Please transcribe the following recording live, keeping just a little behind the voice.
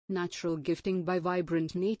Natural gifting by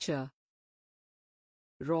vibrant nature.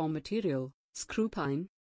 Raw material, screwpine.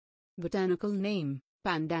 Botanical name,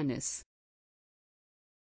 pandanus.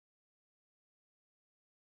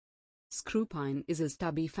 Screwpine is a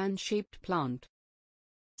stubby fan-shaped plant.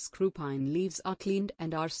 Screwpine leaves are cleaned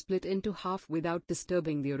and are split into half without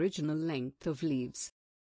disturbing the original length of leaves.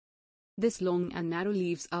 This long and narrow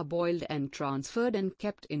leaves are boiled and transferred and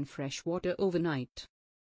kept in fresh water overnight.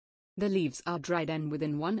 The leaves are dried and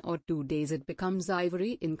within 1 or 2 days it becomes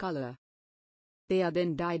ivory in color. They are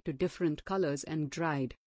then dyed to different colors and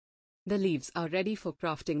dried. The leaves are ready for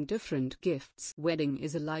crafting different gifts. Wedding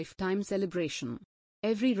is a lifetime celebration.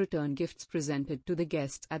 Every return gifts presented to the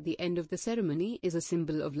guests at the end of the ceremony is a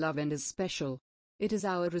symbol of love and is special. It is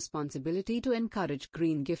our responsibility to encourage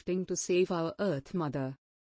green gifting to save our Earth Mother.